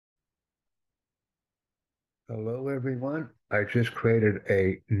Hello, everyone. I just created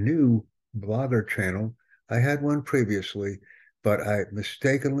a new blogger channel. I had one previously, but I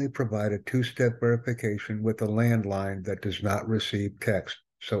mistakenly provided two-step verification with a landline that does not receive text.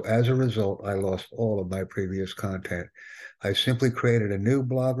 So as a result, I lost all of my previous content. I simply created a new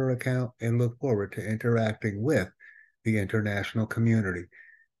blogger account and look forward to interacting with the international community.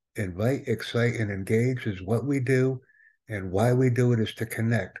 Invite, excite, and engage is what we do, and why we do it is to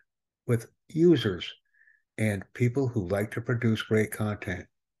connect with users and people who like to produce great content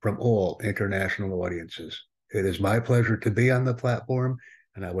from all international audiences. It is my pleasure to be on the platform,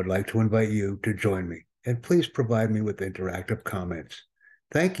 and I would like to invite you to join me. And please provide me with interactive comments.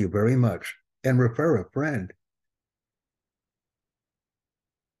 Thank you very much, and refer a friend.